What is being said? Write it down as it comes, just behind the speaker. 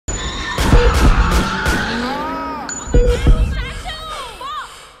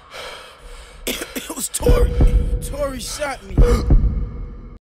shot me.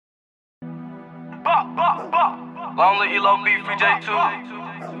 Long live ELO B, Free J2.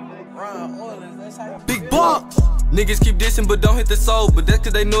 BigBuckz. Niggas keep dissing but don't hit the soul, but that's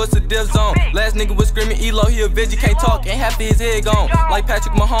cause they know it's a death zone. Last nigga was screaming ELO, he a veggie, can't talk, ain't half of his head gone. Like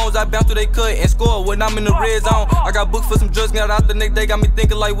Patrick Mahomes, I bounce through they cut and score when I'm in the red zone. I got booked for some drugs, got out the next day, got me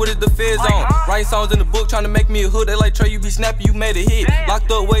thinking like what is the fed zone? Writing songs in the book, trying to make me a hood, they like Trey, you be snappy, you made a hit. Locked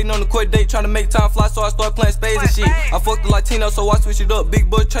up waiting on the court date, trying to make time fly, so I start playing spades and shit. I fucked the Latino, so I switch it up,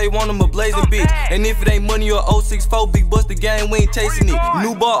 BigBuckz Trey want him a blazing bitch. And if it ain't money or 064, BigBuckz the game, we ain't chasing it.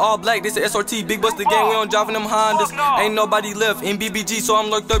 New ball all black, this is SRT, BigBuckz the game, we on driving them Hondas. Ain't nobody left in BBG, so I'm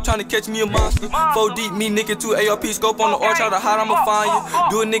locked up trying to catch me a monster. 4 deep, me nigga 2 ARP scope on the arch, try to hide, I'ma find you.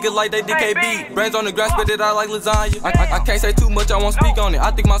 Do a nigga like they DKB, brains on the grass, but that I like lasagna. I can't say too much, I won't speak on it. I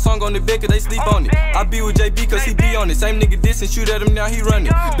think my song on the bed cause they sleep on it. I be with JB cause he be on it. Same nigga diss and shoot at him, now he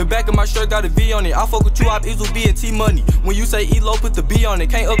running. The back of my shirt got a V on it. I fuck with 2 op Izzle B and T Money. When you say ELO, put the B on it.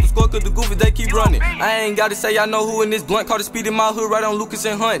 Can't up the score cause the goofies they keep running. I ain't gotta say I know who in this blunt. Caught the speed in my hood right on Lucas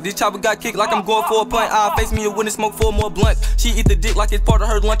and Hunt. This chopper got kicked like I'm going for a punt. I face me a witness, smoke 4 more blunts. She eat the dick like it's part of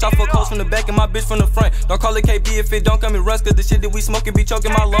her lunch. I fuck hoes from the back and my bitch from the front. Don't call it KB if it don't come in runs, cause the shit that we smoking be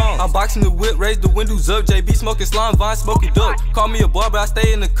choking my lungs. I'm boxing the whip, raise the windows up. JB smoking slime, Vine smoking duck. Call me a bar, but I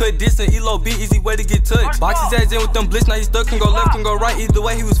stay in the cut. Dissing ELO B, easy way to get touched. Box his ass in with them blitz, now he stuck. Can go left, can go right. Either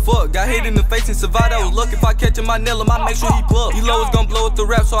way he was fucked. Got hit in the face and survived. That was luck. If I catch him, I nail him, I make sure he plug. ELO is gonna blow with the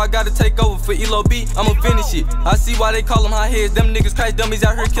rap, so I gotta take over for ELO B. I'ma finish it. I see why they call him high heads. Them niggas crash dummies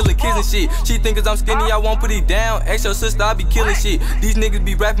out here killing kids and shit. She think cause I'm skinny, I won't put it down. Ask your sister, I be killing shit. These niggas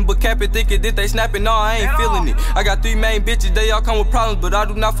be rapping but capping, thinking that they snapping. No, I ain't feeling it. I got 3 main bitches, they all come with problems, but I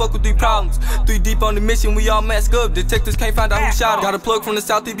do not fuck with 3 problems. 3 deep on the mission, we all mask up. Detectives can't find out who shot him. Got a plug from the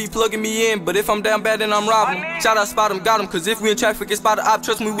south, he be plugging me in, but if I'm down bad, then I'm robbing him. Shout out, spot him, got him, cause if we in traffic and spot a op,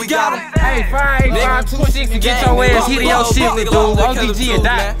 trust me, we got him. Hey, 5-2-6 and get your ass hit in your shit, dude. ODG and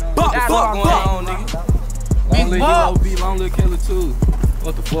die. What the fuck going on, nigga? Long live ELO B, long live Killer 2.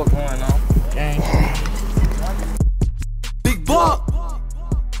 What the fuck going on? Gang.